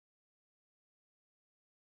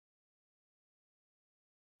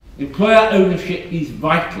Employer ownership is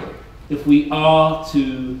vital if we are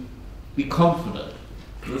to be confident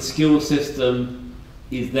that the skills system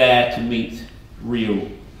is there to meet real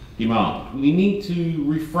demand. We need to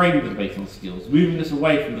reframe the debate on skills, moving us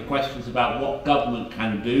away from the questions about what government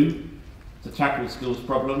can do to tackle skills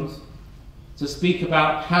problems, to speak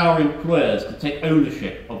about how employers can take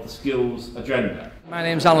ownership of the skills agenda. My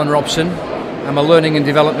name's Alan Robson. I'm a Learning and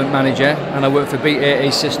Development Manager and I work for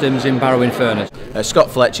BAE Systems in Barrow-in-Furness.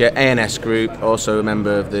 Scott Fletcher, ANS Group, also a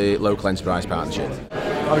member of the Local Enterprise Partnership.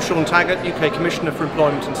 I'm Sean Taggart, UK Commissioner for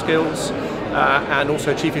Employment and Skills, and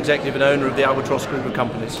also Chief Executive and owner of the Albatross Group of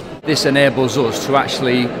companies. This enables us to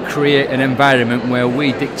actually create an environment where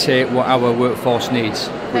we dictate what our workforce needs,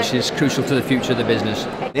 which is crucial to the future of the business.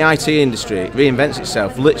 The IT industry reinvents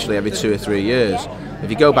itself literally every 2 or 3 years. If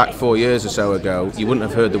you go back 4 years or so ago, you wouldn't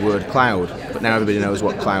have heard the word cloud, but now everybody knows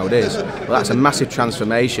what cloud is. Well, that's a massive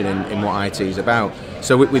transformation in what IT is about.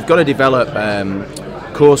 So we've got to develop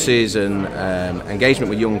courses and engagement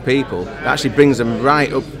with young people that actually brings them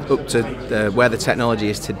right up to where the technology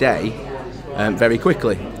is today very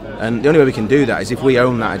quickly. And the only way we can do that is if we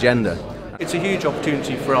own that agenda. It's a huge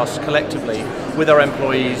opportunity for us collectively, with our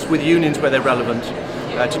employees, with unions where they're relevant,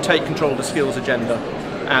 to take control of the skills agenda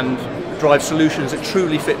and drive solutions that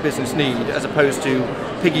truly fit business need, as opposed to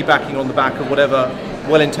piggybacking on the back of whatever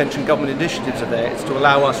well-intentioned government initiatives are there. It's to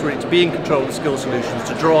allow us really to be in control of the skill solutions,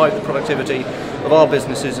 to drive the productivity of our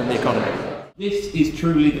businesses and the economy. This is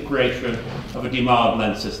truly the creation of a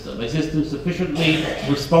demand-led system, a system sufficiently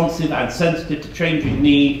responsive and sensitive to changing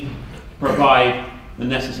need, to provide the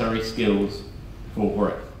necessary skills for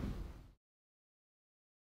growth.